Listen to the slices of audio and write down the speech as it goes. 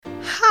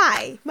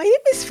Hi, my name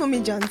is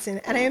Fumi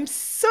Johnson, and I am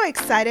so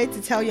excited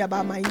to tell you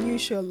about my new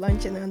show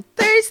launching on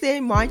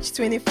Thursday, March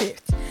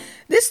 25th.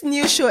 This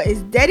new show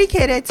is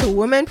dedicated to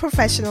women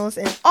professionals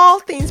and all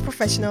things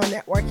professional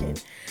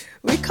networking.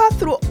 We cut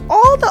through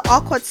all the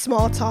awkward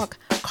small talk,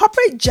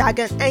 corporate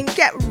jargon, and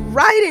get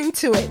right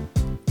into it.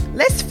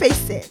 Let's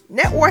face it,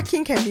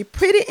 networking can be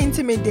pretty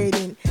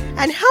intimidating.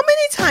 And how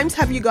many times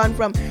have you gone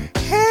from,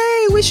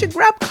 hey, we should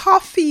grab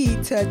coffee,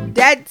 to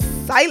dead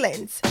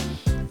silence?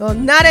 Well,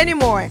 not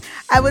anymore.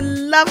 I would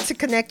love to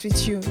connect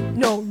with you.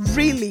 No,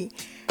 really.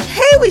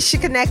 Hey, we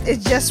should connect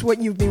is just what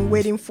you've been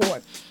waiting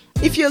for.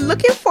 If you're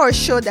looking for a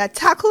show that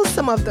tackles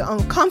some of the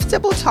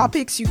uncomfortable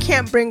topics you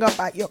can't bring up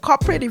at your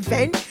corporate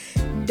event,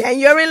 then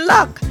you're in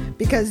luck,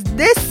 because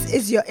this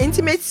is your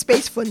intimate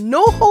space for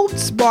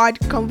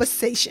no-holds-barred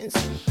conversations.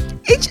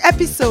 Each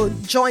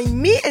episode,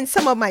 join me and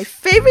some of my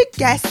favorite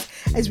guests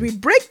as we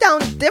break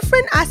down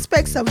different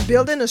aspects of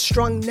building a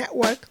strong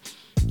network,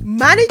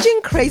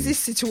 managing crazy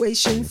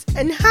situations,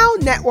 and how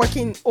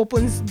networking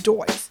opens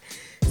doors.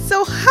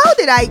 So how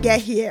did I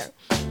get here?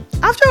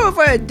 After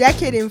over a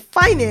decade in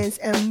finance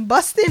and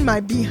busting my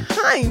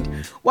behind,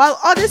 while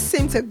others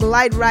seem to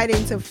glide right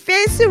into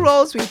fancy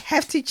roles with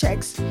hefty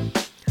checks,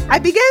 I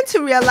began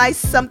to realize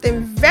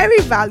something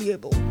very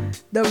valuable.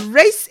 The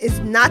race is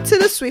not to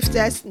the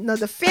swiftest, nor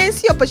the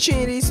fancy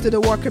opportunities to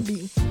the worker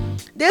bee.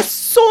 There's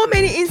so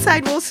many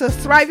inside roles to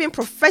thriving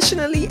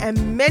professionally,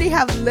 and many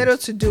have little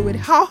to do with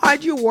how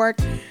hard you work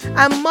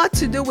and more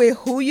to do with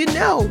who you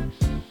know.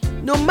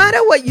 No matter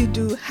what you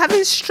do,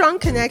 having strong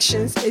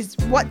connections is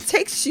what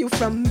takes you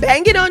from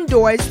banging on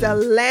doors to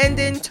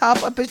landing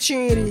top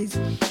opportunities.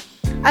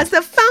 As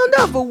the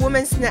founder of a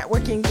women's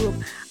networking group,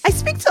 I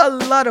speak to a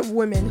lot of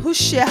women who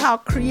share how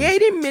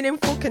creating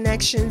meaningful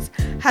connections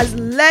has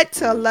led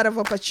to a lot of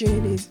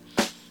opportunities.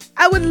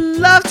 I would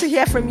love to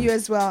hear from you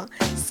as well.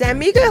 Send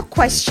me your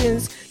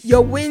questions,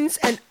 your wins,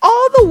 and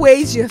all the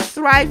ways you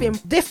thrive in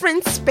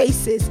different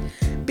spaces.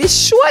 Be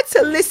sure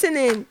to listen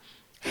in.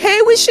 Hey,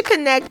 We Should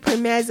Connect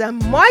premieres on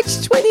March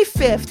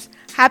 25th.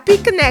 Happy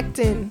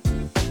connecting!